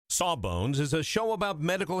Sawbones is a show about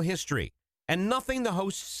medical history, and nothing the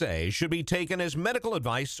hosts say should be taken as medical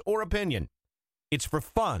advice or opinion. It's for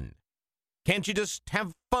fun. Can't you just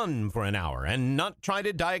have fun for an hour and not try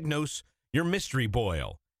to diagnose your mystery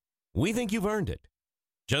boil? We think you've earned it.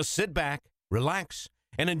 Just sit back, relax,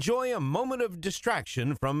 and enjoy a moment of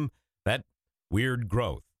distraction from that weird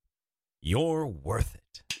growth. You're worth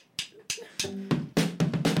it.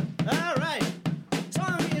 All right.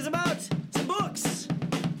 Song is about some books.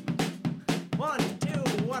 1, 2,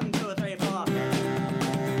 1, 2, 3, 4.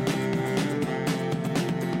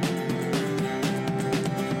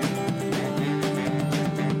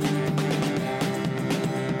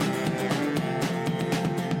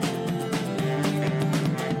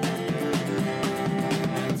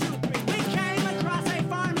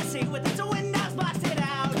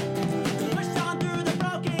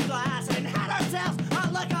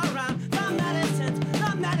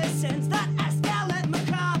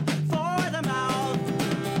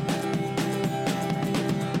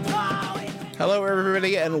 Hello,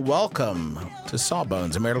 everybody, and welcome to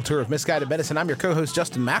Sawbones, a marital tour of misguided medicine. I'm your co-host,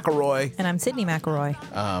 Justin McElroy. And I'm Sydney McElroy.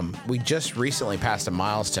 We just recently passed a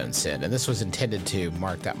milestone, Sid, and this was intended to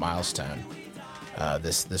mark that milestone,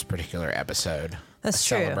 this particular episode. That's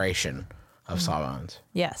true. Celebration of Sawbones.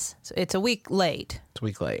 Yes. So it's a week late, It's a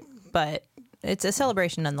week late. but it's a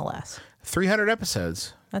celebration nonetheless. 300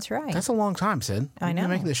 episodes. That's right. That's a long time, Sid. I know. We've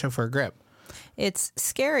been making this show for a grip. It's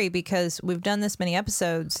scary because we've done this many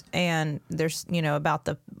episodes and there's, about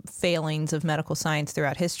the failings of medical science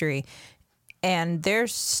throughout history. And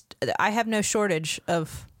I have no shortage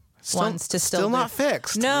of ones to still not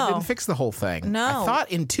fixed. No. We didn't fix the whole thing. No. I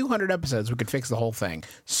thought in 200 episodes we could fix the whole thing.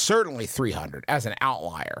 Certainly 300 as an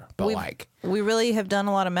outlier, but we really have done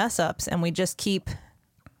a lot of mess ups and we just keep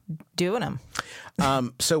doing them.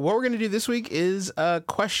 So what we're going to do this week is a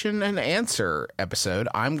question and answer episode.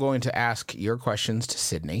 I'm going to ask your questions to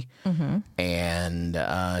Sydney, and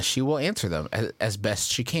she will answer them as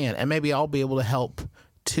best she can. And maybe I'll be able to help,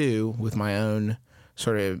 too, with my own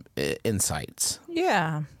sort of insights.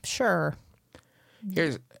 Yeah, sure.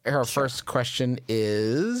 Our first question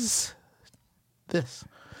is this.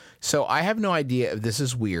 So I have no idea if this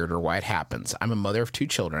is weird or why it happens. I'm a mother of 2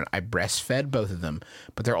 children. I breastfed both of them,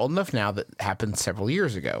 but they're old enough now that happened several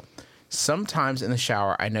years ago. Sometimes in the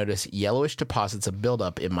shower, I notice yellowish deposits of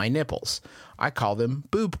buildup in my nipples. I call them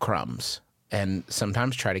boob crumbs and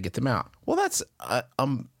sometimes try to get them out. Well, that's,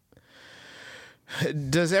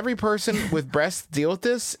 does every person with breasts deal with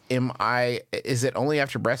this? Is it only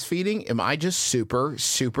after breastfeeding? Am I just super,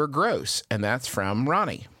 super gross? And that's from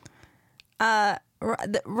Ronnie.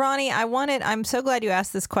 Ronnie, I'm so glad you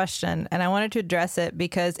asked this question, and I wanted to address it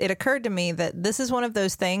because it occurred to me that this is one of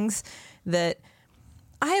those things that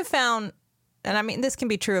I have found, and I mean, this can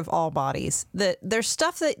be true of all bodies, that there's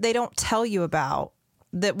stuff that they don't tell you about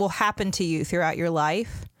that will happen to you throughout your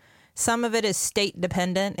life. Some of it is state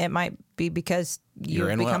dependent. It might be because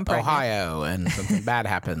you're in become pregnant. Ohio and something bad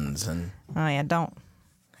happens. And oh yeah, don't.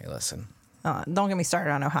 Hey, listen. Don't get me started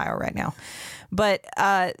on Ohio right now. But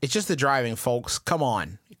it's just the driving, folks. Come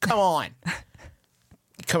on. Come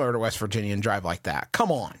over to West Virginia and drive like that.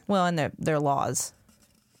 Come on. Well, and their laws,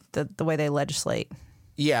 the way they legislate.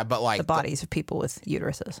 Yeah, but like the bodies of people with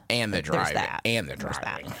uteruses. And the driving. That. And the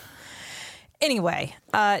driving. That. Anyway,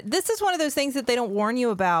 this is one of those things that they don't warn you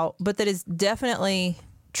about, but that is definitely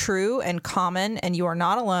true and common, and you are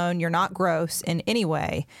not alone. You're not gross in any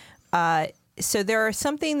way. So there are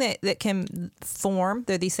something that can form.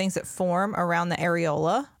 There are these things that form around the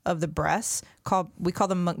areola of the breasts. We call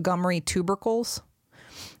them Montgomery tubercles.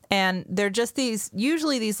 And they're just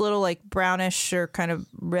usually these little like brownish or kind of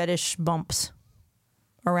reddish bumps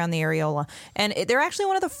around the areola. And they're actually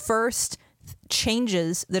one of the first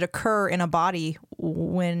changes that occur in a body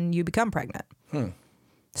when you become pregnant.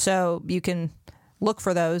 So you can look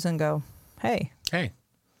for those and go, hey, I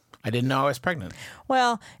didn't know I was pregnant.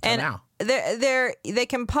 Well, Till and now. They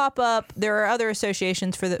can pop up. There are other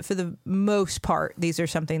associations for the most part. These are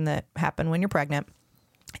something that happen when you're pregnant.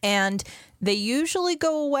 And they usually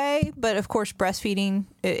go away, but of course breastfeeding,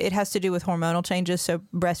 it has to do with hormonal changes, so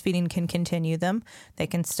breastfeeding can continue them. They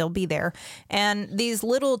can still be there. And these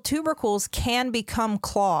little tubercles can become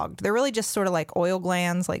clogged. They're really just sort of like oil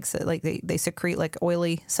glands, like they secrete like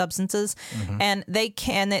oily substances. And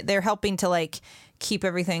they're helping to like keep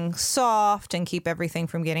everything soft and keep everything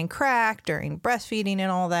from getting cracked during breastfeeding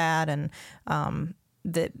and all that. And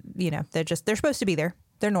they're supposed to be there.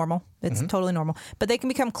 They're normal. It's totally normal. But they can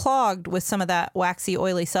become clogged with some of that waxy,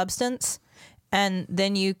 oily substance. And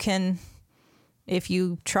then you can, if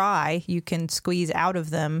you try, you can squeeze out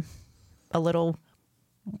of them a little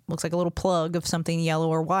looks like a little plug of something yellow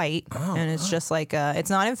or white, and it's just like it's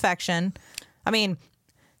not infection. I mean,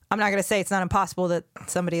 I'm not going to say it's not impossible that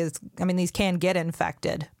somebody is. I mean, these can get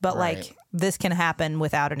infected, but Right. like this can happen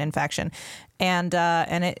without an infection, and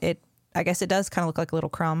it I guess it does kind of look like a little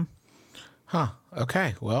crumb. Huh.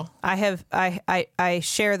 Okay. Well, I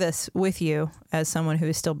share this with you as someone who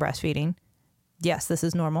is still breastfeeding. Yes, this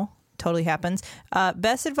is normal. Totally happens.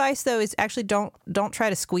 Best advice though is actually don't try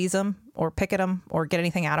to squeeze them or pick at them or get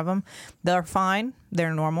anything out of them. They're fine.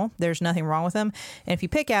 They're normal. There's nothing wrong with them. And if you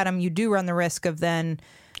pick at them, you do run the risk of then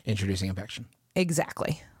introducing infection.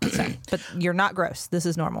 exactly. So, but you're not gross. This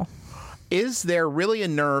is normal. Is there really a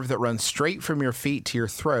nerve that runs straight from your feet to your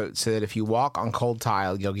throat so that if you walk on cold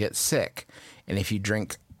tile, you'll get sick? And if you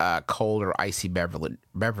drink cold or icy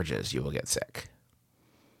beverages, you will get sick?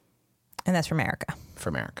 And that's from Erica.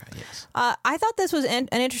 From America, yes. I thought this was an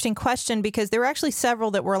interesting question because there were actually several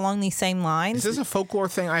that were along these same lines. Is this a folklore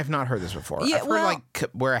thing? I have not heard this before. Yeah, I've heard like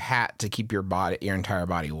wear a hat to keep your entire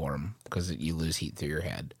body warm because you lose heat through your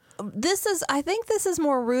head. I think this is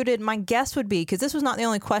more rooted, my guess would be, because this was not the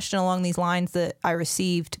only question along these lines that I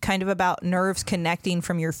received, kind of about nerves connecting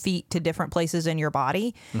from your feet to different places in your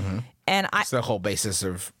body. Mm-hmm. And It's the whole basis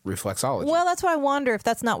of reflexology. well, that's why I wonder if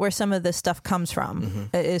that's not where some of this stuff comes from,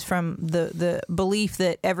 is from the belief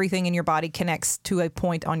that everything in your body connects to a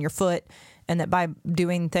point on your foot, and that by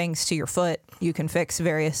doing things to your foot, you can fix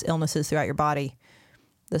various illnesses throughout your body.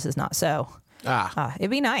 This is not so.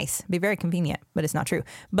 It'd be nice. It'd be very convenient, but it's not true.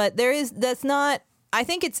 But that's not, I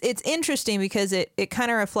think it's interesting because it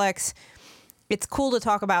kind of reflects, it's cool to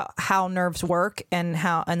talk about how nerves work and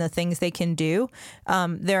the things they can do.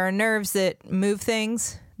 There are nerves that move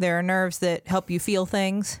things. There are nerves that help you feel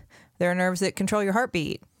things. There are nerves that control your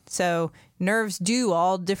heartbeat. So nerves do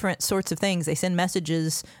all different sorts of things. They send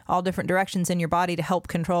messages all different directions in your body to help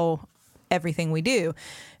control everything we do.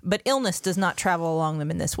 But illness does not travel along them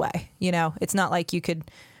in this way. You know, it's not like you could,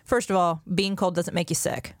 first of all, being cold doesn't make you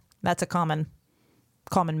sick. That's a common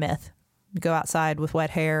myth. You go outside with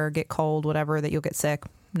wet hair, get cold, whatever, that you'll get sick.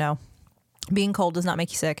 No. Being cold does not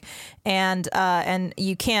make you sick. And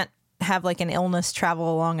you can't have like an illness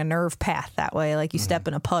travel along a nerve path that way. Like you step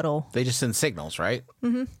in a puddle. They just send signals, right?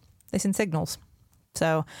 They send signals.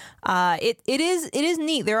 So it is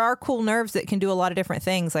neat. There are cool nerves that can do a lot of different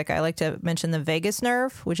things. Like I like to mention the vagus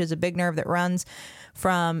nerve, which is a big nerve that runs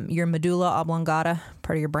from your medulla oblongata,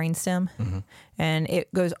 part of your brainstem. And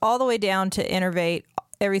it goes all the way down to innervate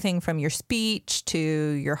everything from your speech to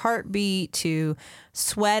your heartbeat to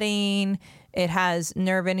sweating. It has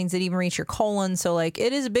nerve endings that even reach your colon. So like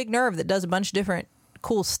it is a big nerve that does a bunch of different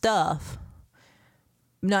cool stuff.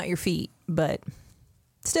 Not your feet, but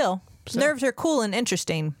still. Nerves are cool and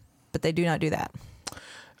interesting, but they do not do that.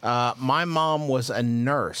 My mom was a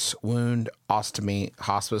nurse, wound, ostomy,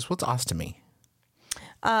 hospice. What's ostomy?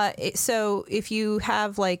 So if you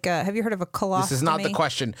have like, have you heard of a colostomy? This is not the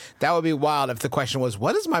question. That would be wild if the question was,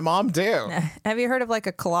 what does my mom do? Have you heard of like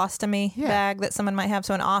a colostomy bag that someone might have?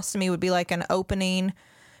 So an ostomy would be like an opening,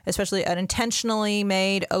 especially an intentionally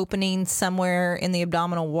made opening somewhere in the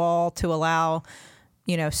abdominal wall to allow,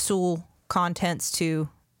 stool contents to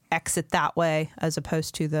exit that way as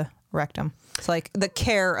opposed to the rectum. It's like the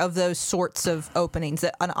care of those sorts of openings.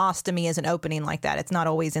 An ostomy is an opening like that. It's not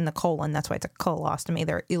always in the colon. That's why it's a colostomy.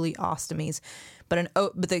 There are ileostomies, but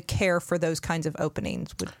the care for those kinds of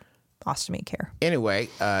openings would ostomy care. Anyway,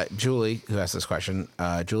 Julie, who asked this question,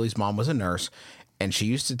 Julie's mom was a nurse, and she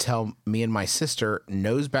used to tell me and my sister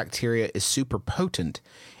nose bacteria is super potent,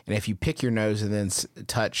 and if you pick your nose and then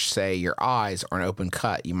touch, say, your eyes or an open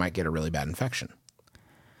cut, you might get a really bad infection.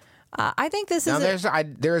 I think this now, is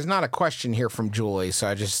there is not a question here from Julie,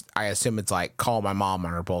 so I assume it's like call my mom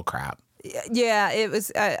on her bull crap. Yeah, it was.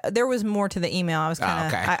 There was more to the email. I was kind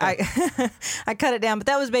of. Okay. I cut it down, but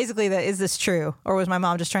that was basically the. Is this true, or was my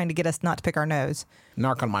mom just trying to get us not to pick our nose?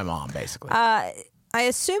 Narc on my mom, basically. I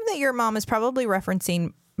assume that your mom is probably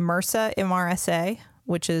referencing MRSA, MRSA,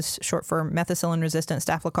 which is short for methicillin-resistant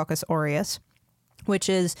Staphylococcus aureus, which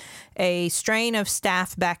is a strain of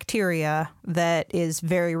staph bacteria that is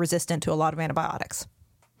very resistant to a lot of antibiotics.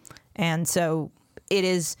 And so it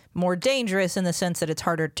is more dangerous in the sense that it's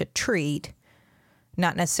harder to treat,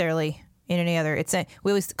 not necessarily in any other.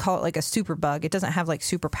 We always call it like a super bug. It doesn't have like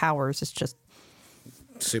superpowers. It's just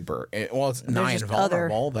super. Well, it's nigh and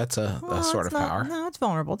vulnerable. That's a sort of power. No, it's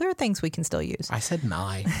vulnerable. There are things we can still use. I said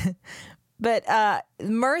nigh. But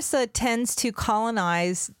MRSA tends to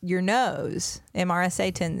colonize your nose.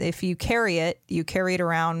 MRSA tends, if you carry it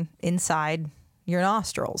around inside your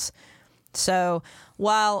nostrils. So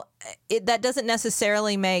while that doesn't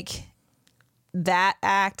necessarily make that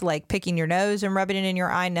act, like picking your nose and rubbing it in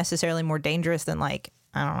your eye, necessarily more dangerous than like,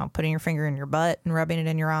 I don't know, putting your finger in your butt and rubbing it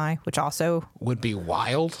in your eye, which also would be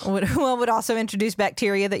wild. Would also introduce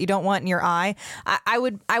bacteria that you don't want in your eye.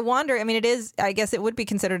 I wonder, I mean, it is, I guess it would be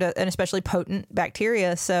considered an especially potent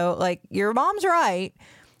bacteria. So like your mom's right.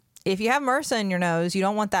 If you have MRSA in your nose, you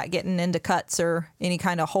don't want that getting into cuts or any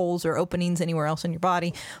kind of holes or openings anywhere else in your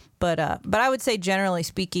body. But I would say generally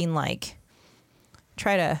speaking, like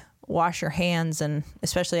try to wash your hands, and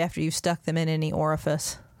especially after you've stuck them in any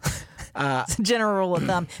orifice. It's a general rule of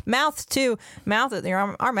thumb. Mouths too.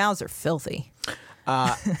 Our mouths are filthy.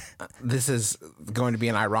 This is going to be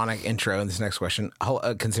an ironic intro in this next question,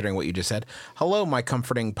 considering what you just said. Hello, my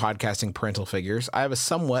comforting podcasting parental figures. I have a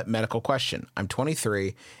somewhat medical question. I'm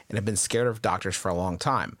 23 and have been scared of doctors for a long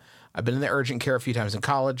time. I've been in the urgent care a few times in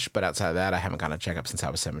college, but outside of that, I haven't gotten a checkup since I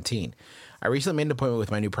was 17. I recently made an appointment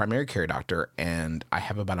with my new primary care doctor, and I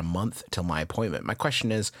have about a month till my appointment. My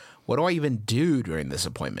question is, what do I even do during this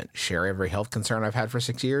appointment? Share every health concern I've had for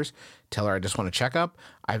 6 years? Tell her I just want a checkup?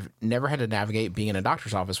 I've never had to navigate being in a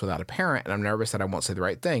doctor's office without a parent, and I'm nervous that I won't say the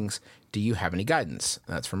right things. Do you have any guidance?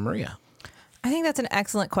 That's from Maria. I think that's an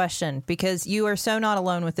excellent question because you are so not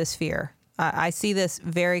alone with this fear. I see this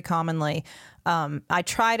very commonly. I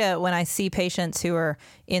try to, when I see patients who are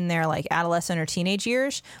in their like adolescent or teenage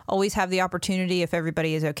years, always have the opportunity, if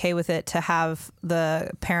everybody is okay with it, to have the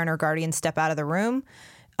parent or guardian step out of the room.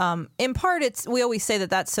 In part, we always say that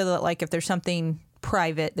that's so that like if there's something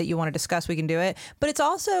private that you want to discuss, we can do it. But it's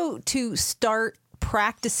also to start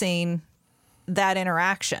practicing that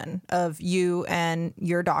interaction of you and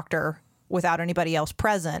your doctor without anybody else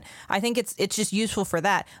present. I think it's just useful for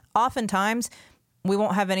that. Oftentimes, we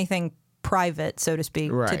won't have anything private, so to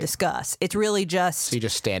speak, to discuss. It's really just... So you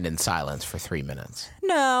just stand in silence for 3 minutes?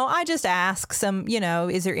 No, I just ask some,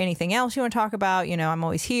 is there anything else you want to talk about? I'm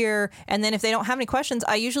always here. And then if they don't have any questions,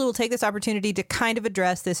 I usually will take this opportunity to kind of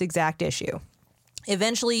address this exact issue.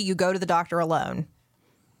 Eventually, you go to the doctor alone,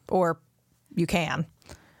 or you can.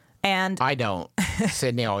 And I don't.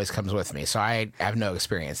 Sydney always comes with me, so I have no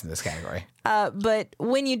experience in this category. But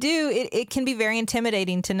when you do, it can be very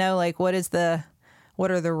intimidating to know, like, what are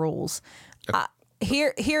the rules?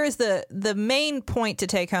 Here is the main point to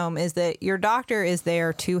take home is that your doctor is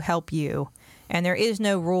there to help you, and there is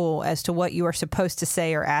no rule as to what you are supposed to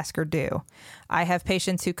say or ask or do. I have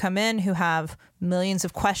patients who come in who have millions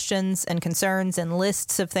of questions and concerns and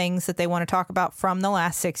lists of things that they want to talk about from the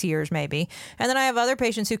last 6 years, maybe. And then I have other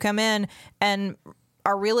patients who come in and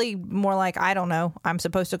are really more like, I don't know, I'm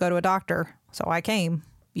supposed to go to a doctor, so I came.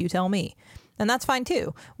 You tell me. And that's fine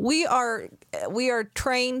too. We are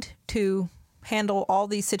trained to handle all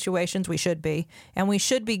these situations. We should be. And we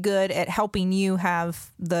should be good at helping you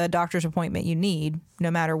have the doctor's appointment you need,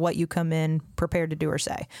 no matter what you come in prepared to do or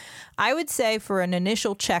say. I would say for an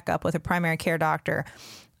initial checkup with a primary care doctor,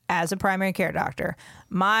 as a primary care doctor,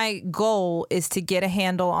 my goal is to get a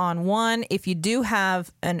handle on, one, if you do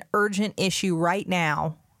have an urgent issue right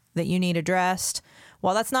now that you need addressed.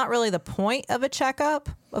 While that's not really the point of a checkup,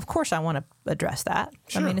 of course I want to address that.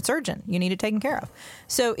 Sure. I mean, it's urgent. You need it taken care of.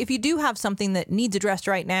 So if you do have something that needs addressed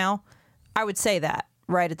right now, I would say that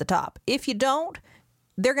right at the top. If you don't,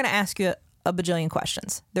 they're going to ask you a bajillion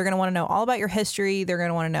questions. They're going to want to know all about your history. They're going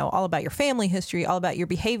to want to know all about your family history, all about your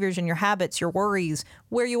behaviors and your habits, your worries,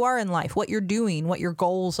 where you are in life, what you're doing, what your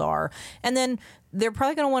goals are. And then they're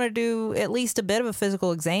probably going to want to do at least a bit of a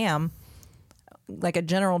physical exam, like a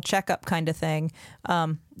general checkup kind of thing,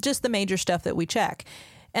 just the major stuff that we check.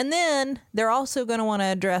 And then they're also going to want to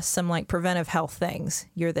address some like preventive health things.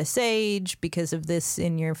 You're this age because of this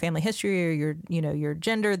in your family history or your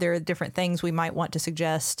gender. There are different things we might want to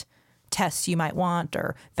suggest, tests you might want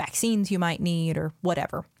or vaccines you might need or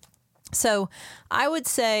whatever. So I would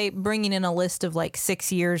say bringing in a list of like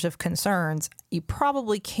 6 years of concerns, you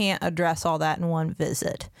probably can't address all that in one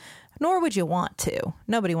visit. Nor would you want to.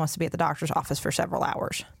 Nobody wants to be at the doctor's office for several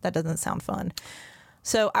hours. That doesn't sound fun.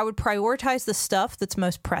 So I would prioritize the stuff that's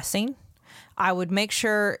most pressing. I would make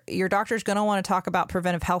sure your doctor's going to want to talk about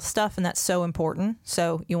preventive health stuff, and that's so important.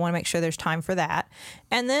 So you want to make sure there's time for that.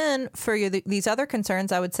 And then for these other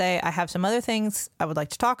concerns, I would say I have some other things I would like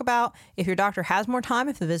to talk about. If your doctor has more time,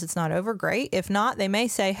 if the visit's not over, great. If not, they may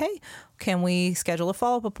say, hey, can we schedule a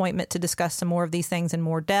follow-up appointment to discuss some more of these things in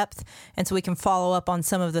more depth? And so we can follow up on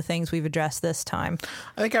some of the things we've addressed this time.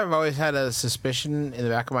 I think I've always had a suspicion in the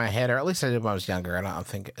back of my head, or at least I did when I was younger. I don't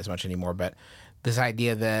think as much anymore, but this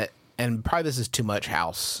idea that, and probably this is too much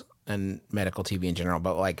house and medical TV in general,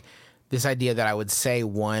 but like this idea that I would say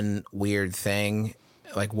one weird thing,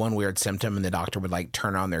 like one weird symptom, and the doctor would like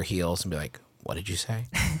turn on their heels and be like, what did you say?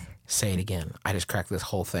 Say it again. I just cracked this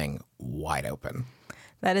whole thing wide open.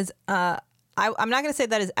 That is, I'm not going to say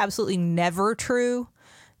that is absolutely never true,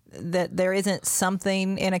 that there isn't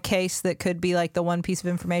something in a case that could be like the one piece of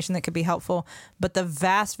information that could be helpful. But the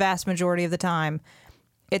vast, vast majority of the time,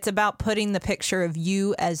 it's about putting the picture of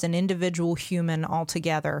you as an individual human all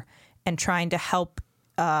together and trying to help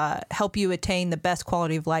you attain the best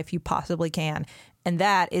quality of life you possibly can. And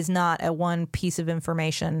that is not a one piece of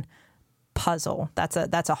information puzzle. That's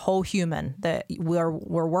a whole human that we're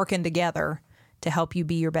working together to help you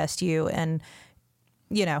be your best you. And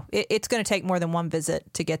it's going to take more than one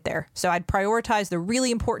visit to get there. So I'd prioritize the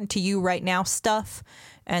really important to you right now stuff,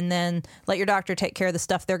 and then let your doctor take care of the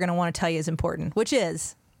stuff they're going to want to tell you is important, which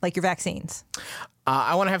is like your vaccines.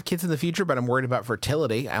 I want to have kids in the future, but I'm worried about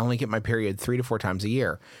fertility. I only get my period 3 to 4 times a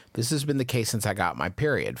year. This has been the case since I got my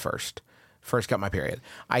period first got my period.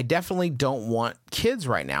 I definitely don't want kids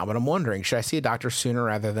right now, but I'm wondering, should I see a doctor sooner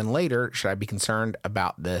rather than later? Should I be concerned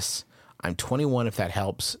about this? I'm 21, if that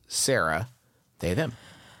helps. Sarah, they, them.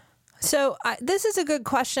 So this is a good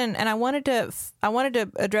question, and I wanted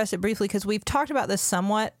to address it briefly because we've talked about this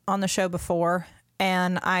somewhat on the show before,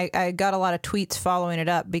 and I got a lot of tweets following it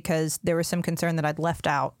up because there was some concern that I'd left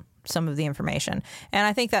out some of the information, and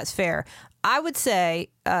I think that's fair. I would say,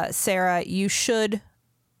 Sarah, you should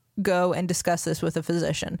go and discuss this with a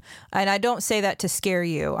physician, and I don't say that to scare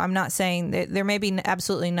you. I'm not saying that there may be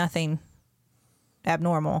absolutely nothing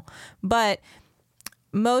abnormal, but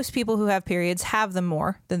most people who have periods have them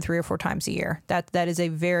more than 3 or 4 times a year. That is a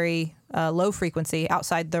very low frequency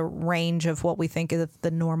outside the range of what we think is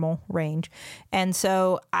the normal range. And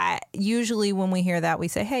so usually when we hear that, we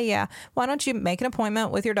say, hey, yeah, why don't you make an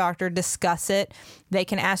appointment with your doctor, discuss it. They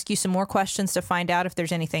can ask you some more questions to find out if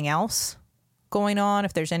there's anything else going on,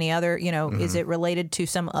 if there's any other, is it related to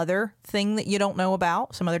some other thing that you don't know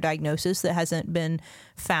about, some other diagnosis that hasn't been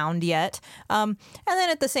found yet. And then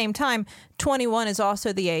at the same time, 21 is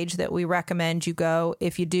also the age that we recommend you go,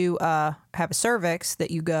 if you do have a cervix, that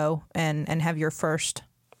you go and have your first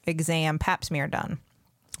exam pap smear done.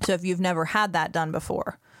 So if you've never had that done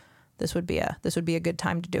before, this would be a good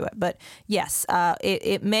time to do it. But yes,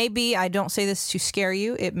 it may be, I don't say this to scare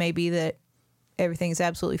you, it may be that everything is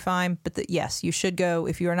absolutely fine, but yes, you should go.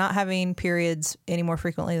 If you are not having periods any more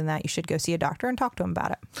frequently than that, you should go see a doctor and talk to him about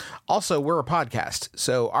it. Also, we're a podcast,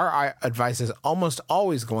 so our advice is almost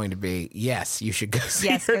always going to be, yes, you should go see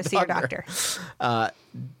your doctor.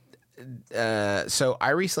 So I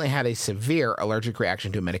recently had a severe allergic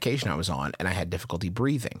reaction to a medication I was on, and I had difficulty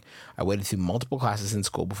breathing. I waited through multiple classes in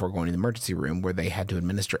school before going to the emergency room where they had to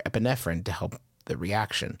administer epinephrine to help the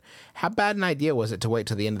reaction. How bad an idea was it to wait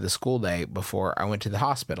till the end of the school day before I went to the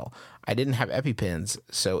hospital? I didn't have EpiPens,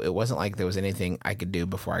 so it wasn't like there was anything I could do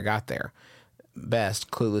before I got there. Best,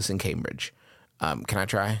 Clueless in Cambridge. Can I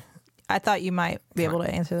try? I thought you might be able to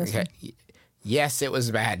answer this. Okay. Yes, it was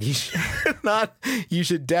bad. You should not. You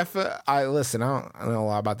should definitely. Listen, I don't know a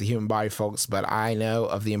lot about the human body, folks, but I know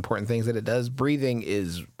of the important things that it does. Breathing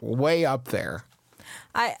is way up there.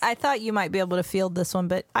 I thought you might be able to field this one,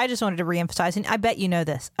 but I just wanted to reemphasize, and I bet you know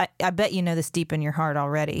this. I bet you know this deep in your heart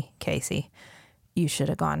already, Casey. You should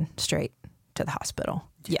have gone straight to the hospital.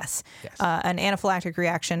 Yes. An anaphylactic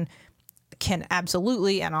reaction can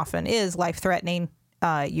absolutely and often is life-threatening.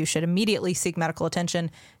 You should immediately seek medical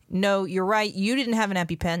attention. No, you're right. You didn't have an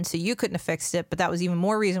EpiPen, so you couldn't have fixed it, but that was even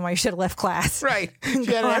more reason why you should have left class. Right. You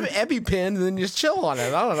had to have an EpiPen and then just chill on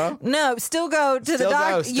it. I don't know. No, still go to the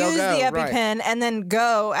doctor, use the EpiPen, and then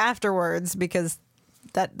go afterwards, because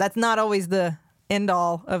that's not always the end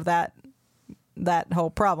all of that whole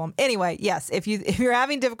problem. Anyway, yes, if you're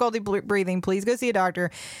having difficulty breathing, please go see a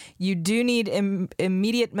doctor. You do need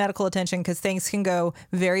immediate medical attention because things can go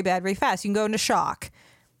very bad very fast. You can go into shock,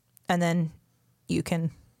 and then you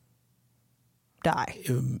can die.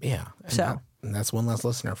 Yeah. And that's one less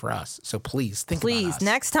listener for us. So please think about us.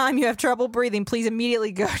 Next time you have trouble breathing, please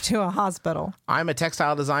immediately go to a hospital. I'm a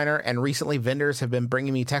textile designer, and recently vendors have been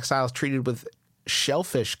bringing me textiles treated with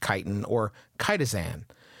shellfish chitin or chitosan.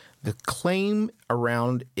 The claim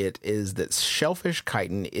around it is that shellfish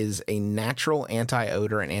chitin is a natural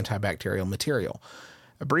anti-odor and antibacterial material.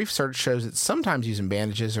 A brief search shows it's sometimes used in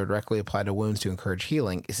bandages or directly applied to wounds to encourage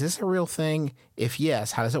healing. Is this a real thing? If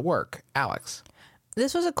yes, how does it work? Alex.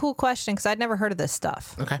 This was a cool question because I'd never heard of this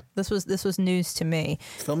stuff. Okay. This was news to me.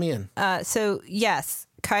 Fill me in. So yes,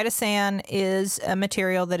 chitosan is a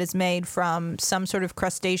material that is made from some sort of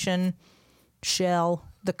crustacean shell,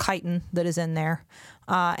 the chitin that is in there.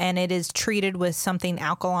 And it is treated with something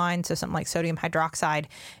alkaline, so something like sodium hydroxide.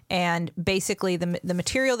 And basically the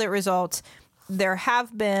material that results,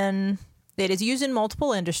 it is used in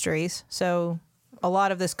multiple industries. So a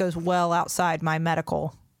lot of this goes well outside my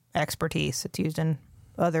medical expertise. It's used in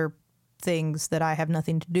other things that I have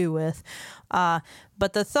nothing to do with.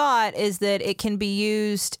 But the thought is that it can be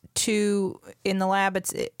used in the lab,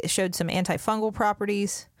 it showed some antifungal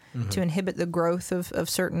properties to inhibit the growth of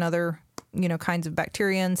certain other, kinds of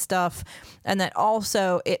bacteria and stuff. And that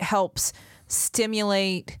also it helps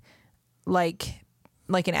stimulate, like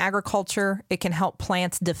in agriculture, it can help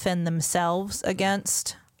plants defend themselves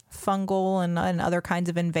against fungal and other kinds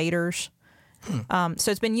of invaders.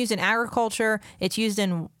 So it's been used in agriculture. It's used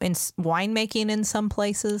in winemaking in some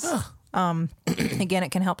places. Again,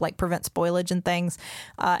 it can help like prevent spoilage and things.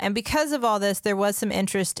 And because of all this, there was some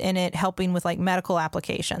interest in it helping with like medical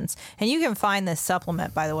applications. And you can find this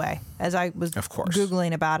supplement, by the way. As I was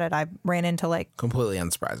Googling about it, I ran into like completely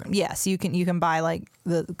unsurprising. Yes, you can buy like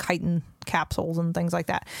the chitin capsules and things like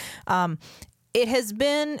that. It has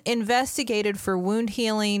been investigated for wound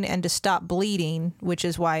healing and to stop bleeding, which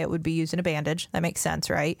is why it would be used in a bandage. That makes sense,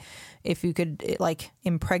 right? If you could like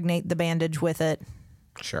impregnate the bandage with it.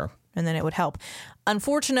 Sure. And then it would help.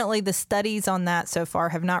 Unfortunately, the studies on that so far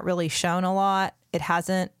have not really shown a lot. It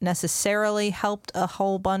hasn't necessarily helped a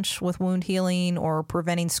whole bunch with wound healing or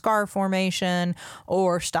preventing scar formation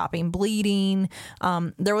or stopping bleeding.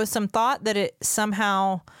 There was some thought that it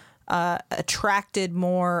somehow attracted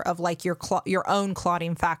more of like your own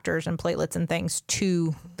clotting factors and platelets and things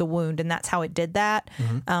to the wound, and that's how it did that.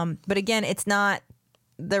 But again, it's not.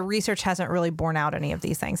 The research hasn't really borne out any of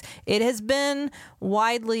these things. It has been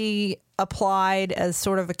widely applied as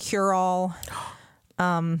sort of a cure-all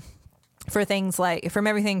for things like from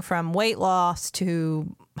everything from weight loss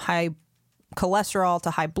to high cholesterol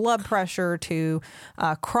to high blood pressure to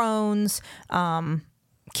Crohn's,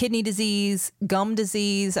 kidney disease, gum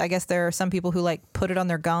disease. I guess there are some people who like put it on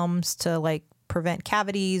their gums to like prevent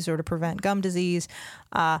cavities or to prevent gum disease,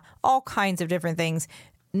 all kinds of different things.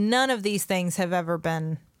 None of these things have ever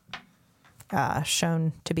been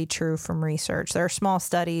shown to be true from research. There are small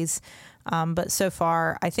studies, but so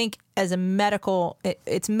far, I think as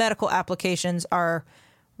its medical applications are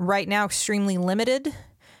right now extremely limited,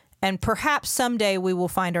 and perhaps someday we will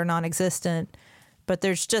find are non-existent, but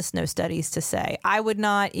there's just no studies to say. I would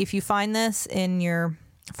not, if you find this in your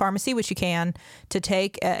pharmacy, which you can, to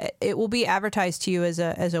take, it will be advertised to you as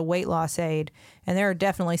a weight loss aid. And there are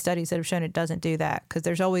definitely studies that have shown it doesn't do that because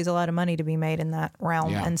there's always a lot of money to be made in that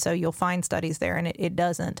realm. Yeah. And so you'll find studies there and it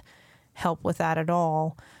doesn't help with that at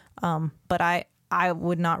all. But I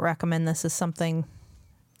would not recommend this as something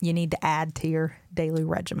you need to add to your daily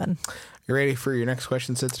regimen. You ready for your next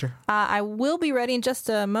question, Sister? I will be ready in just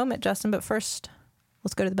a moment, Justin, but first,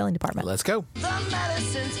 let's go to the billing department. Let's go. The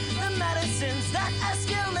medicines that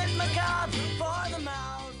escalate macabre for the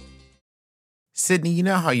mouth. Sydney, you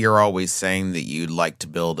know how you're always saying that you'd like to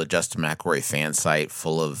build a Justin McElroy fan site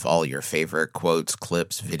full of all your favorite quotes,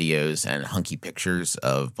 clips, videos, and hunky pictures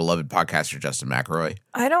of beloved podcaster Justin McElroy?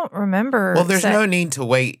 I don't remember. Well, there's no need to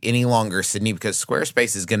wait any longer, Sydney, because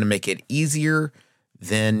Squarespace is going to make it easier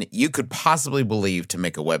than you could possibly believe to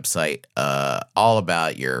make a website all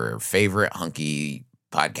about your favorite hunky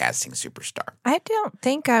podcasting superstar. I don't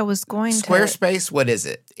think I was going to. Squarespace, what is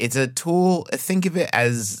it? It's a tool. Think of it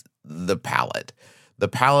as the palette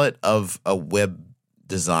of a web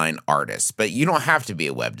design artist. But you don't have to be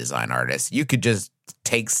a web design artist. You could just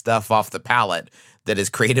take stuff off the palette that is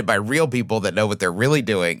created by real people that know what they're really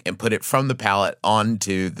doing and put it from the palette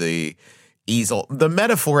onto the easel. The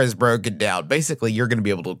metaphor is broken down. Basically, you're going to be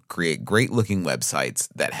able to create great looking websites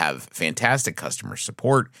that have fantastic customer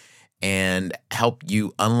support and help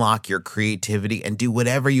you unlock your creativity and do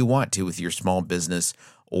whatever you want to with your small business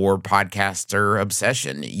or podcaster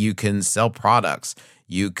obsession. You can sell products.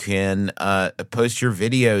 You can post your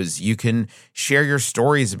videos. You can share your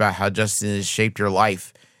stories about how Justin has shaped your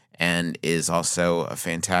life and is also a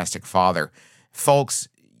fantastic father. Folks,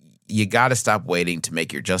 you got to stop waiting to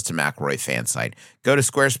make your Justin McElroy fan site. Go to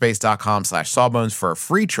squarespace.com/sawbones for a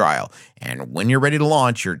free trial. And when you're ready to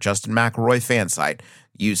launch your Justin McElroy fan site,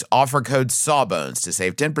 use offer code SAWBONES to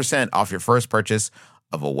save 10% off your first purchase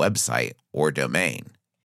of a website or domain.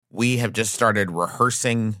 We have just started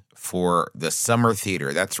rehearsing for the summer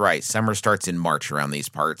theater. That's right. Summer starts in March around these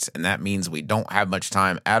parts, and that means we don't have much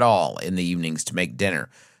time at all in the evenings to make dinner.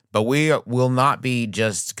 But we will not be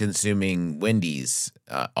just consuming Wendy's,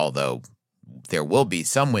 although there will be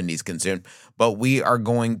some Wendy's consumed, but we are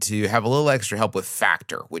going to have a little extra help with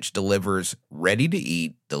Factor, which delivers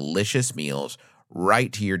ready-to-eat, delicious meals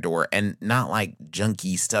right to your door, and not like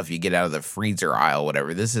junky stuff you get out of the freezer aisle,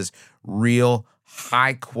 whatever. This is real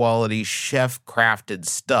high-quality, chef-crafted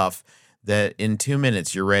stuff that in 2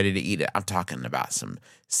 minutes you're ready to eat it. I'm talking about some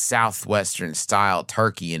Southwestern style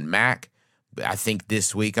turkey and mac. But I think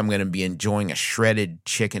this week I'm going to be enjoying a shredded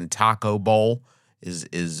chicken taco bowl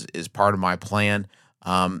is part of my plan.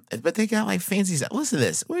 But they got like fancy stuff. Listen to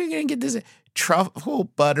this. Where are you going to get this? Truffle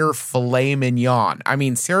butter filet mignon. I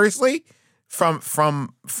mean, seriously? From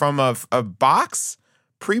a box?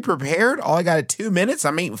 Pre-prepared? All I got at 2 minutes?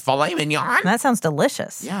 I'm eating filet mignon? That sounds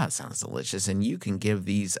delicious. Yeah, it sounds delicious. And you can give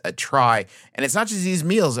these a try. And it's not just these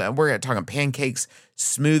meals. We're talking pancakes,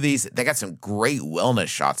 smoothies. They got some great wellness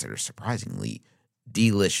shots that are surprisingly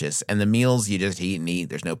delicious. And the meals you just eat and eat.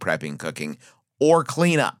 There's no prepping, cooking, or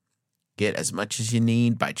cleanup. Get as much as you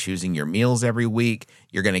need by choosing your meals every week.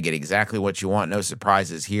 You're going to get exactly what you want. No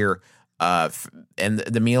surprises here. And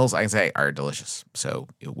the meals, I can say, are delicious. So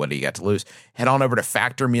what do you got to lose? Head on over to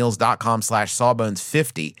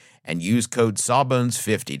factormeals.com/sawbones50 and use code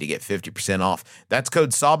sawbones50 to get 50% off. That's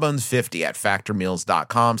code sawbones50 at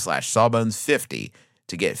factormeals.com/sawbones50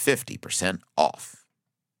 to get 50% off.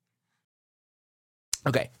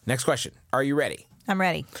 Okay, next question. Are you ready? I'm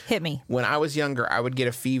ready. Hit me. When I was younger, I would get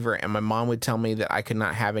a fever, and my mom would tell me that I could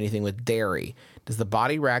not have anything with dairy. Does the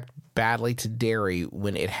body react badly to dairy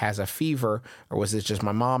when it has a fever, or was it just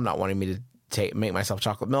my mom not wanting me to make myself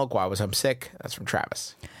chocolate milk while I was homesick? That's from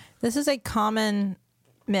Travis. This is a common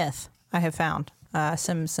myth I have found.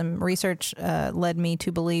 Some research led me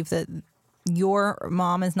to believe that your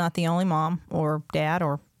mom is not the only mom or dad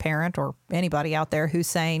or parent or anybody out there who's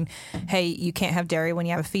saying, hey, you can't have dairy when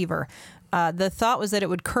you have a fever. The thought was that it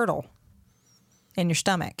would curdle in your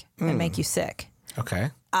stomach and make you sick. Okay.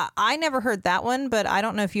 I never heard that one, but I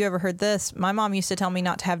don't know if you ever heard this. My mom used to tell me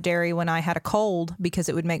not to have dairy when I had a cold because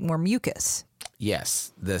it would make more mucus.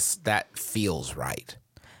 Yes, that feels right.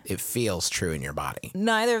 It feels true in your body.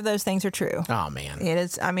 Neither of those things are true. Oh, man. It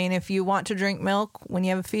is. I mean, if you want to drink milk when you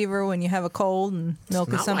have a fever, when you have a cold, and milk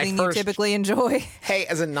is not my something first- you typically enjoy. Hey,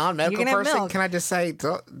 as a non-medical You can have person, milk. can I just say,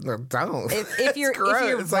 don't. If you're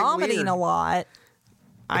gross. It's, like, vomiting weird. a lot,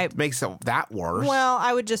 It makes it that worse. well,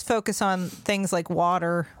 I would just focus on things like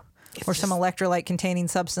water or some electrolyte containing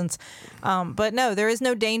substance. But no, there is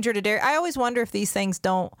no danger to dairy. I always wonder if these things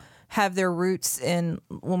don't have their roots in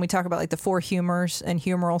when we talk about like the four humors and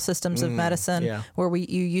humoral systems of medicine, yeah. where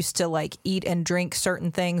you used to like eat and drink certain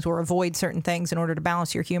things or avoid certain things in order to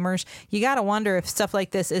balance your humors. You got to wonder if stuff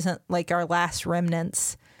like this isn't like our last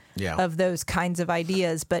remnants yeah. of those kinds of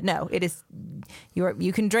ideas. But no, it is.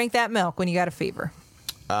 You can drink that milk when you got a fever.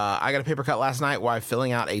 I got a paper cut last night while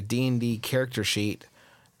filling out a D&D character sheet.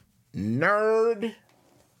 Nerd.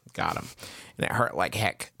 Got him. And it hurt like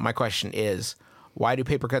heck. My question is, why do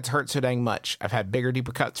paper cuts hurt so dang much? I've had bigger,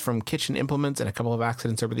 deeper cuts from kitchen implements and a couple of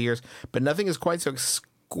accidents over the years, but nothing is quite so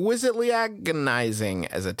exquisitely agonizing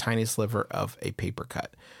as a tiny sliver of a paper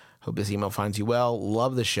cut. Hope this email finds you well.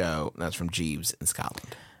 Love the show. That's from Jeeves in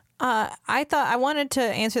Scotland. I wanted to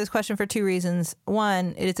answer this question for two reasons.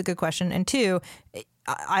 One, it is a good question. And two,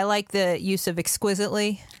 I like the use of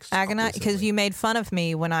exquisitely agonizing because you made fun of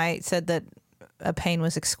me when I said that a pain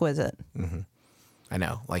was exquisite. Mm-hmm. I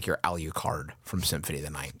know, like your Alucard from Symphony of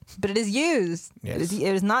the Night. But it is used. Yes. It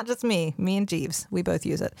is not just me and Jeeves. We both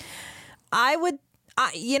use it. I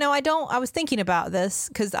was thinking about this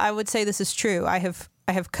because I would say this is true. I have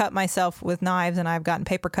cut myself with knives and I've gotten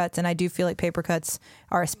paper cuts, and I do feel like paper cuts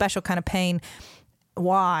are a special kind of pain.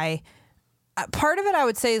 Why? Part of it I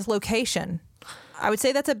would say is location. I would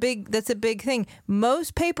say that's a big thing.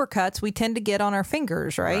 Most paper cuts we tend to get on our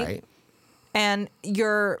fingers, right? And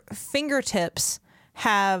your fingertips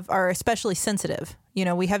are especially sensitive. You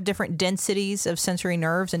know, we have different densities of sensory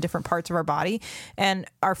nerves in different parts of our body, and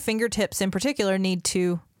our fingertips in particular need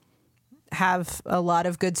to have a lot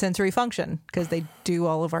of good sensory function because they do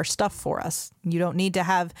all of our stuff for us. You don't need to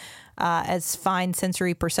have as fine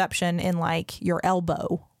sensory perception in like your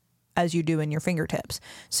elbow as you do in your fingertips.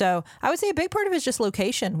 So I would say a big part of it is just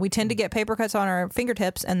location. We tend to get paper cuts on our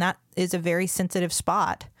fingertips, and that is a very sensitive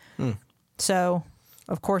spot. So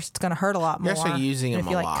of course it's going to hurt a lot more. You're also using them if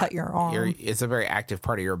you a like lot. cut your arm. It's a very active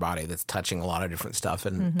part of your body that's touching a lot of different stuff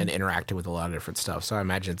and interacting with a lot of different stuff. So I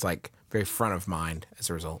imagine it's like very front of mind as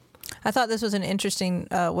a result. I thought this was an interesting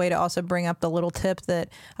way to also bring up the little tip that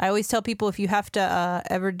I always tell people: if you have to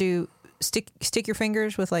ever stick your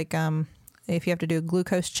fingers with like if you have to do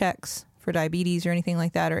glucose checks for diabetes or anything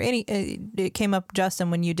like that, or it came up,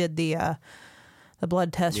 Justin, when you did the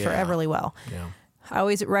blood test for Everlywell. Yeah. I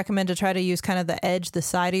always recommend to try to use kind of the edge, the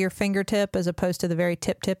side of your fingertip, as opposed to the very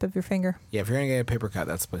tip of your finger. Yeah, if you're going to get a paper cut,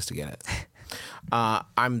 that's supposed to get it.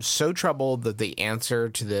 I'm so troubled that the answer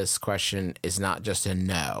to this question is not just a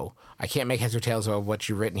no. I can't make heads or tails of what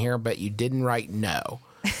you've written here, but you didn't write no.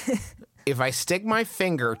 if I stick my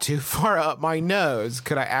finger too far up my nose,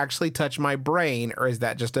 could I actually touch my brain, or is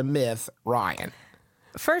that just a myth, Ryan?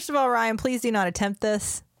 First of all, Ryan, please do not attempt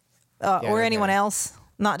this, or anyone else.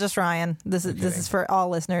 Not just Ryan. This is for all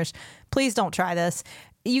listeners. Please don't try this.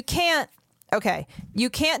 You can't. Okay, you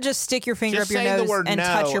can't just stick your finger Just up your say the nose word and no,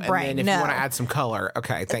 touch your brain. And then if you want to add some color,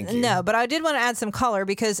 okay, thank you. No, but I did want to add some color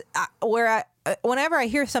because whenever I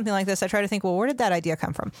hear something like this, I try to think, well, where did that idea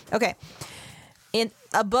come from? Okay,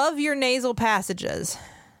 above your nasal passages,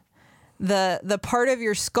 the part of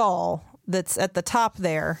your skull that's at the top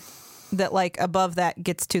there, that like above that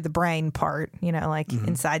gets to the brain part, you know, like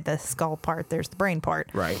inside the skull part, there's the brain part,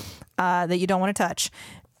 Right. That you don't want to touch.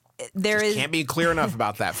 Can't be clear enough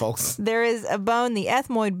about that, folks. There is a bone, the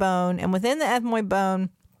ethmoid bone, and within the ethmoid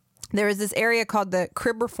bone, there is this area called the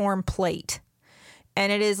cribriform plate.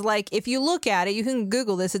 And it is like, if you look at it, you can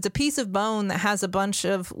Google this, it's a piece of bone that has a bunch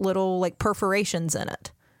of little like perforations in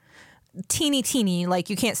it. Teeny,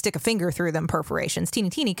 like you can't stick a finger through them perforations,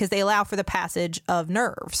 teeny, because they allow for the passage of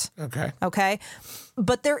nerves. Okay.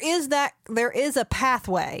 But there is a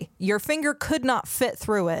pathway. Your finger could not fit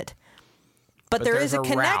through it. But there is a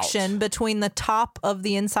connection between the top of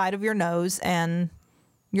the inside of your nose and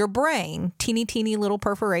your brain, teeny little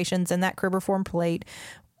perforations in that cribriform plate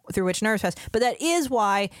through which nerves pass. But that is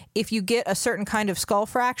why if you get a certain kind of skull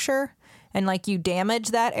fracture and like you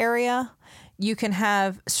damage that area, you can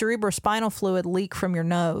have cerebrospinal fluid leak from your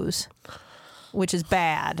nose, which is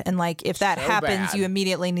bad. And like if that happens, you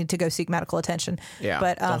immediately need to go seek medical attention. Yeah,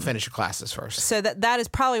 but don't finish your classes first. So that is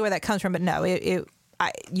probably where that comes from. But no,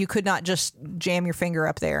 you could not just jam your finger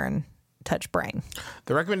up there and touch brain.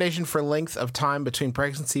 The recommendation for length of time between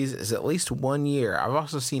pregnancies is at least 1 year. I've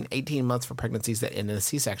also seen 18 months for pregnancies that end in a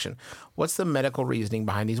C-section. What's the medical reasoning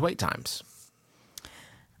behind these wait times?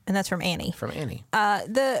 And that's from Annie. From Annie.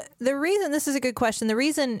 The reason, this is a good question. The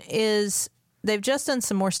reason is they've just done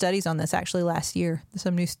some more studies on this actually last year.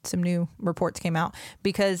 Some new reports came out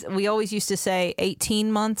because we always used to say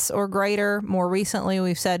 18 months or greater. More recently,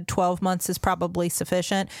 we've said 12 months is probably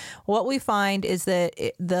sufficient. What we find is that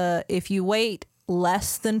if you wait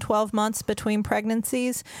less than 12 months between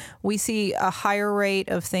pregnancies, we see a higher rate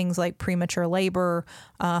of things like premature labor,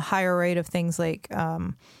 a higher rate of things like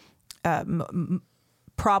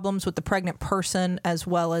problems with the pregnant person as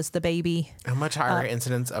well as the baby. A much higher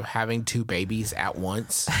incidence of having two babies at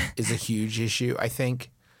once is a huge issue, I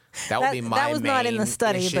think. That would be my main That was not in the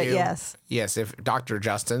study, issue. but yes. Yes, if Dr.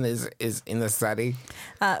 Justin is in the study.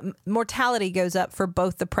 Mortality goes up for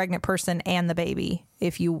both the pregnant person and the baby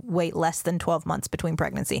if you wait less than 12 months between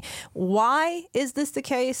pregnancy. Why is this the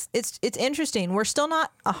case? It's interesting. We're still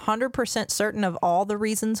not 100% certain of all the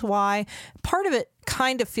reasons why. Part of it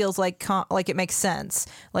kind of feels like it makes sense.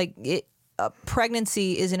 Like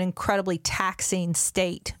pregnancy is an incredibly taxing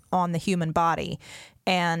state on the human body,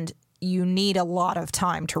 and you need a lot of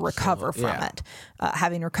time to recover from it.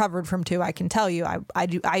 Having recovered from 2, I can tell you, I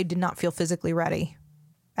did not feel physically ready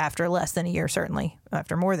after less than a year, certainly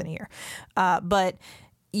after more than a year. But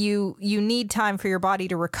you need time for your body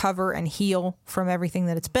to recover and heal from everything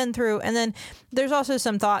that it's been through. And then there's also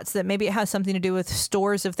some thoughts that maybe it has something to do with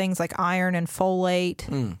stores of things like iron and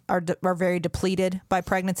folate are very depleted by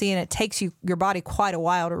pregnancy, and it takes your body quite a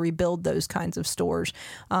while to rebuild those kinds of stores.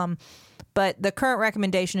 But the current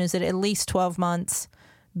recommendation is that at least 12 months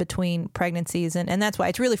between pregnancies, and that's why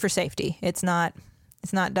it's really for safety. It's not.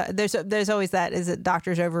 There's always that. Is it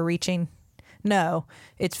doctors overreaching? No,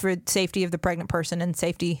 it's for safety of the pregnant person and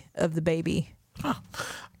safety of the baby.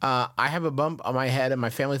 I have a bump on my head, and my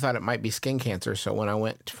family thought it might be skin cancer. So when I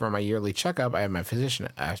went for my yearly checkup, I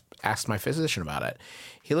asked my physician about it.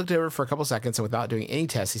 He looked over for a couple seconds, and without doing any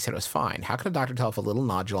tests, he said it was fine. How can a doctor tell if a little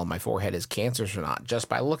nodule on my forehead is cancerous or not just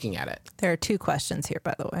by looking at it? There are 2 questions here,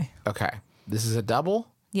 by the way. Okay. This is a double?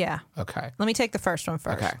 Yeah. Okay. Let me take the first one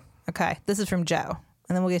first. Okay. This is from Joe,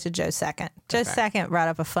 and then we'll get to Joe's second. Joe's second brought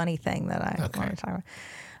up a funny thing that I want to talk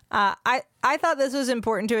about. I thought this was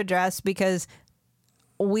important to address because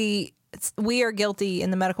we are guilty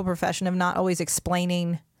in the medical profession of not always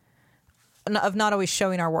explaining, of not always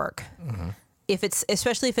showing our work. Mm-hmm.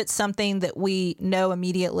 Especially if it's something that we know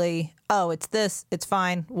immediately, oh, it's this, it's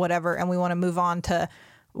fine, whatever, and we want to move on to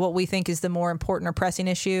what we think is the more important or pressing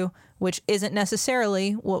issue, which isn't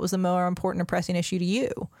necessarily what was the more important or pressing issue to you,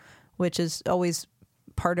 which is always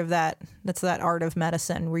part of that. That's that art of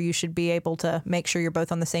medicine where you should be able to make sure you're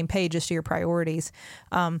both on the same page as to your priorities.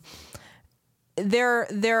 There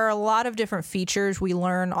are a lot of different features. We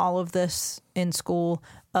learn all of this in school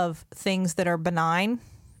of things that are benign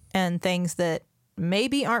and things that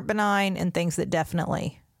maybe aren't benign and things that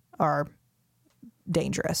definitely are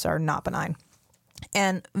dangerous or not benign.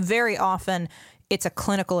 And very often it's a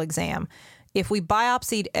clinical exam. If we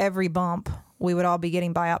biopsied every bump, we would all be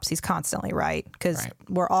getting biopsies constantly, right? Because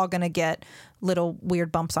we're all going to get little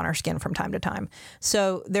weird bumps on our skin from time to time.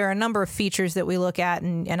 So there are a number of features that we look at,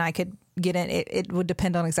 and I could get in. It would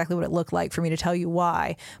depend on exactly what it looked like for me to tell you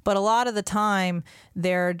why. But a lot of the time,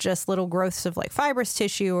 they're just little growths of like fibrous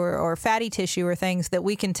tissue or fatty tissue or things that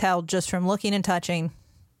we can tell just from looking and touching.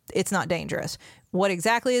 It's not dangerous. What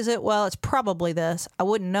exactly is it? Well, it's probably this. I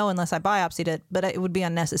wouldn't know unless I biopsied it, but it would be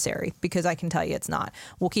unnecessary because I can tell you it's not.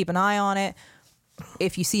 We'll keep an eye on it.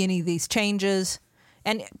 If you see any of these changes,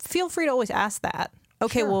 and feel free to always ask that.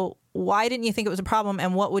 Okay, well, why didn't you think it was a problem,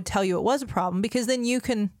 and what would tell you it was a problem? Because then you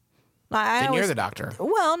can... Then you're the doctor.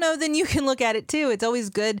 Well, no, then you can look at it too. It's always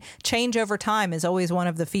good. Change over time is always one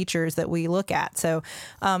of the features that we look at. So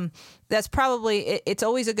that's probably, it's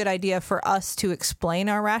always a good idea for us to explain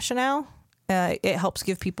our rationale. It helps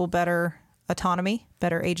give people better autonomy,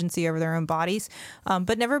 better agency over their own bodies.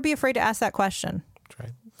 But never be afraid to ask that question.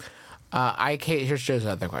 That's right. Here's Joe's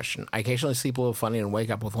other question. I occasionally sleep a little funny and wake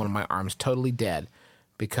up with one of my arms totally dead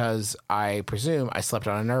because I presume I slept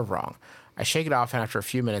on a nerve wrong. I shake it off, and after a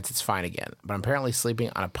few minutes, it's fine again. But I'm apparently sleeping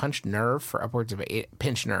on a pinched nerve for upwards of 8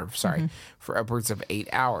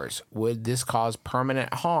 hours. Would this cause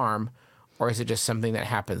permanent harm, or is it just something that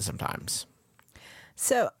happens sometimes?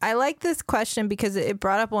 So I like this question because it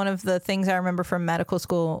brought up one of the things I remember from medical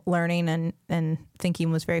school learning and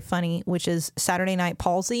thinking was very funny, which is Saturday night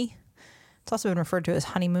palsy. It's also been referred to as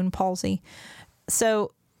honeymoon palsy.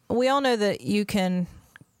 So we all know that you can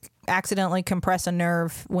accidentally compress a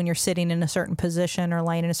nerve when you're sitting in a certain position or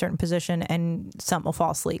laying in a certain position and something will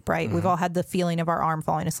fall asleep, right? Mm-hmm. We've all had the feeling of our arm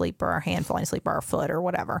falling asleep or our hand falling asleep or our foot or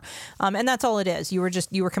whatever. And that's all it is. You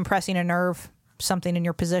were compressing a nerve, something in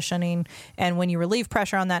your positioning, and when you relieve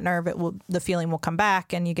pressure on that nerve, the feeling will come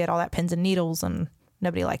back and you get all that pins and needles, and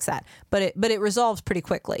nobody likes that. But it resolves pretty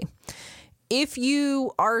quickly. If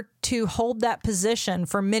you are to hold that position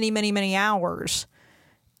for many, many, many hours,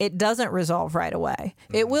 it doesn't resolve right away.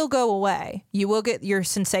 It will go away. You will get your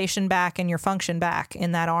sensation back and your function back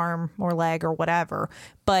in that arm or leg or whatever,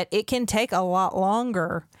 but it can take a lot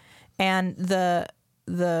longer. And the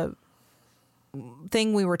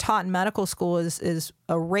thing we were taught in medical school is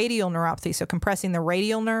a radial neuropathy, so compressing the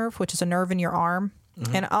radial nerve, which is a nerve in your arm.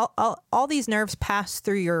 Mm-hmm. And all these nerves pass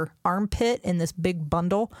through your armpit in this big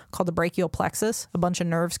bundle called the brachial plexus. A bunch of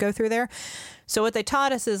nerves go through there. So what they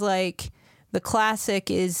taught us is like, the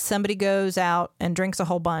classic is somebody goes out and drinks a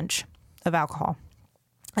whole bunch of alcohol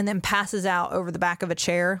and then passes out over the back of a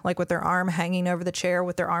chair, like with their arm hanging over the chair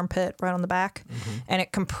with their armpit right on the back. Mm-hmm. And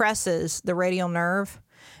it compresses the radial nerve.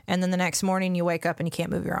 And then the next morning you wake up and you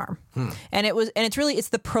can't move your arm. And it's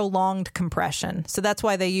the prolonged compression. So that's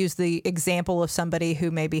why they use the example of somebody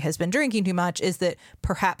who maybe has been drinking too much, is that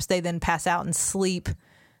perhaps they then pass out and sleep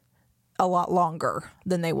a lot longer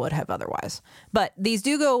than they would have otherwise. But these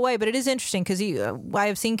do go away. But it is interesting because I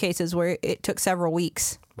have seen cases where it took several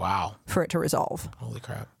weeks. Wow. For it to resolve. Holy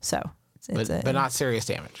crap. So, but not serious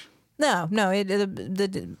damage. No.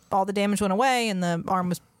 All the damage went away and the arm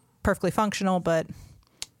was perfectly functional, but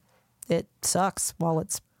it sucks while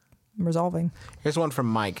it's resolving. Here's one from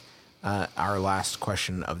Mike. Our last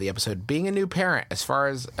question of the episode. Being a new parent, as far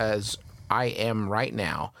as I am right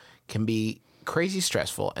now, can be crazy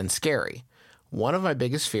stressful and scary. One of my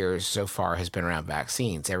biggest fears so far has been around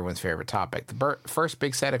vaccines, everyone's favorite topic. The first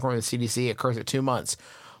big set, according to the CDC, occurs at 2 months.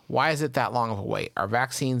 Why is it that long of a wait? Are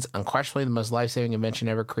vaccines unquestionably the most life-saving invention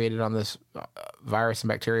ever created on this virus and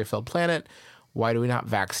bacteria-filled planet? Why do we not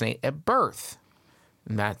vaccinate at birth?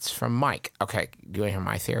 And that's from Mike. Okay, do you want to hear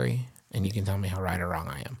my theory? And you can tell me how right or wrong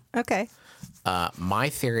I am. Okay. My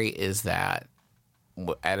theory is that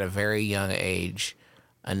at a very young age,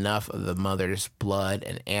 enough of the mother's blood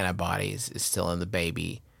and antibodies is still in the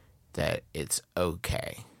baby that it's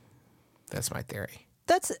okay. That's my theory.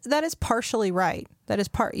 That is partially right.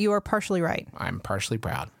 You are partially right. I'm partially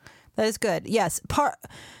proud. That is good. Yes.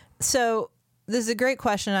 So this is a great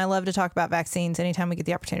question. I love to talk about vaccines anytime we get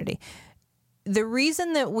the opportunity. The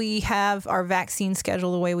reason that we have our vaccine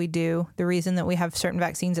schedule the way we do, the reason that we have certain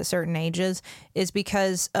vaccines at certain ages, is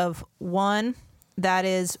because of, one, that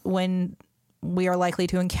is when we are likely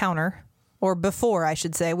to encounter, or before, I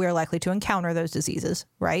should say, we are likely to encounter those diseases,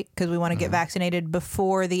 right? Because we want to get vaccinated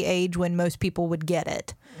before the age when most people would get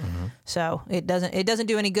it. Mm-hmm. So it doesn't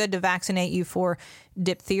do any good to vaccinate you for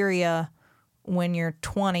diphtheria when you're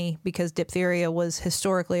 20, because diphtheria was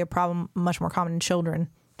historically a problem much more common in children.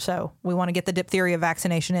 So we want to get the diphtheria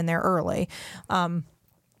vaccination in there early.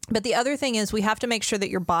 But the other thing is we have to make sure that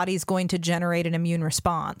your body's going to generate an immune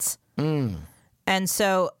response. And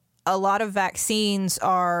so a lot of vaccines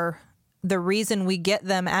are, the reason we get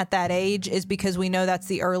them at that age is because we know that's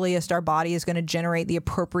the earliest our body is going to generate the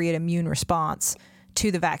appropriate immune response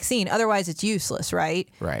to the vaccine. Otherwise, it's useless, right?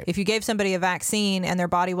 Right. If you gave somebody a vaccine and their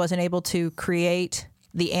body wasn't able to create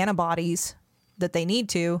the antibodies that they need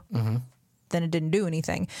to, then it didn't do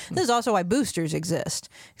anything. This is also why boosters exist,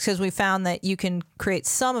 because we found that you can create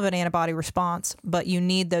some of an antibody response, but you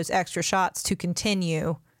need those extra shots to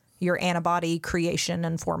continue your antibody creation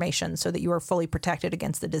and formation so that you are fully protected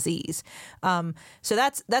against the disease. So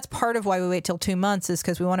that's part of why we wait till 2 months, is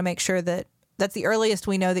because we want to make sure that that's the earliest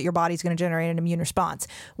we know that your body's going to generate an immune response.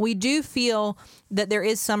 We do feel that there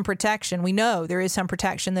is some protection. We know there is some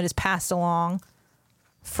protection that is passed along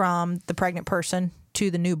from the pregnant person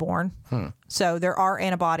to the newborn. So there are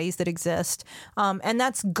antibodies that exist. And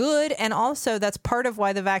that's good. And also that's part of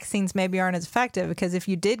why the vaccines maybe aren't as effective, because if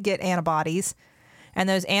you did get antibodies and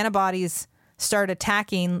those antibodies start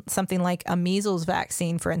attacking something like a measles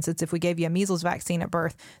vaccine, for instance, if we gave you a measles vaccine at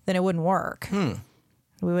birth, then it wouldn't work.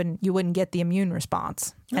 You wouldn't get the immune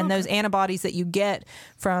response. And those antibodies that you get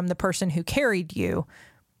from the person who carried you,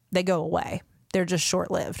 they go away. They're just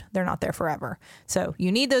short-lived. They're not there forever. So you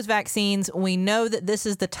need those vaccines. We know that this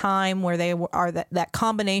is the time where they are that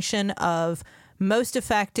combination of most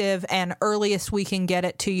effective and earliest we can get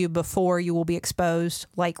it to you before you will be exposed,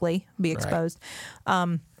 likely be exposed.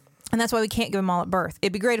 And that's why we can't give them all at birth.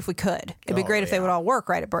 It'd be great if we could. It'd be great if they would all work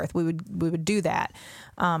right at birth. We would do that.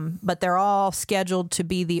 But they're all scheduled to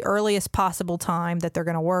be the earliest possible time that they're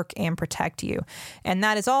going to work and protect you. And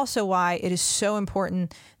that is also why it is so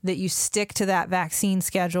important that you stick to that vaccine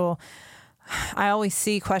schedule. I always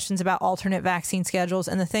see questions about alternate vaccine schedules.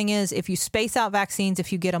 And the thing is, if you space out vaccines,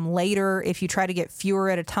 if you get them later, if you try to get fewer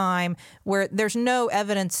at a time, where there's no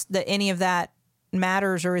evidence that any of that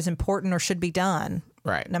matters or is important or should be done.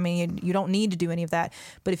 Right. I mean, you don't need to do any of that.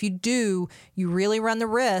 But if you do, you really run the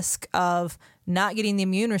risk of not getting the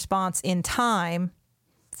immune response in time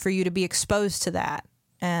for you to be exposed to that.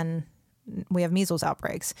 And we have measles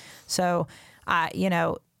outbreaks. So,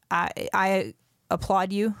 I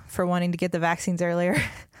applaud you for wanting to get the vaccines earlier.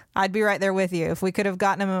 I'd be right there with you. If we could have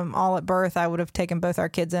gotten them all at birth, I would have taken both our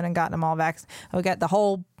kids in and gotten them all vaccinated. We got the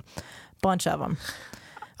whole bunch of them.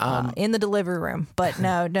 In the delivery room. But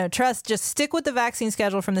no, just stick with the vaccine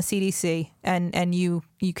schedule from the CDC, and you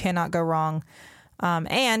cannot go wrong.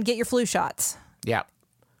 And get your flu shots. Yeah.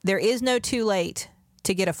 There is no too late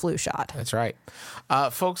to get a flu shot. That's right.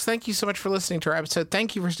 Folks, thank you so much for listening to our episode.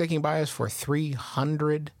 Thank you for sticking by us for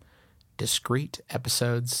 300 discrete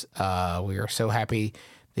episodes. We are so happy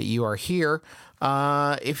that you are here.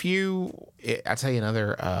 I'll tell you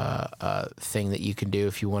another thing that you can do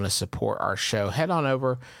if you want to support our show. Head on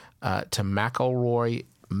over to McElroy.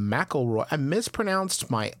 I mispronounced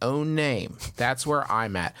my own name. That's where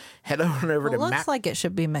I'm at. Head on over to looks like it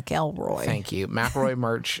should be McElroy. Thank you.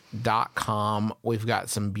 McElroymerch.com. We've got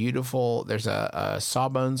some beautiful, there's a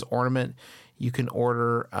Sawbones ornament you can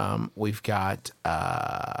order. We've got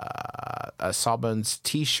a Sawbones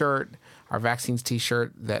t-shirt, our vaccines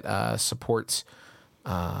t-shirt that supports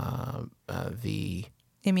the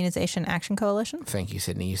Immunization Action Coalition. Thank you,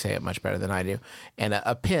 Sydney. You say it much better than I do. And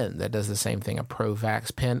a pin that does the same thing, a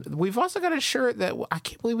pro-vax pin. We've also got a shirt that I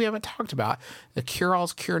can't believe we haven't talked about, the Cure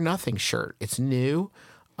All's Cure Nothing shirt. It's new,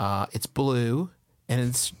 it's blue, and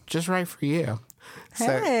it's just right for you. So,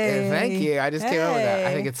 thank you. I just came up with that.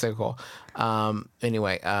 I think it's so cool.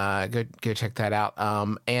 Anyway, go check that out.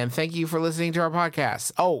 And thank you for listening to our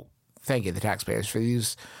podcast. Oh, thank you, the taxpayers, for the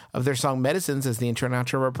use of their song Medicines as the intro and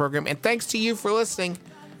outro of our program. And thanks to you for listening.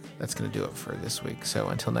 That's going to do it for this week. So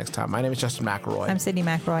until next time, my name is Justin McElroy. I'm Sydney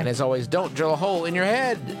McElroy. And as always, don't drill a hole in your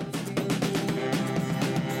head.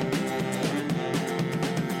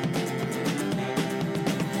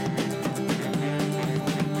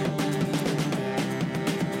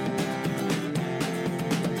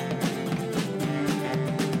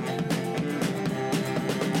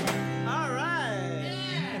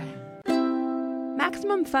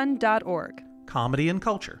 MaximumFun.org. Comedy and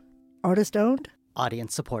culture. Artist owned,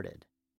 audience supported.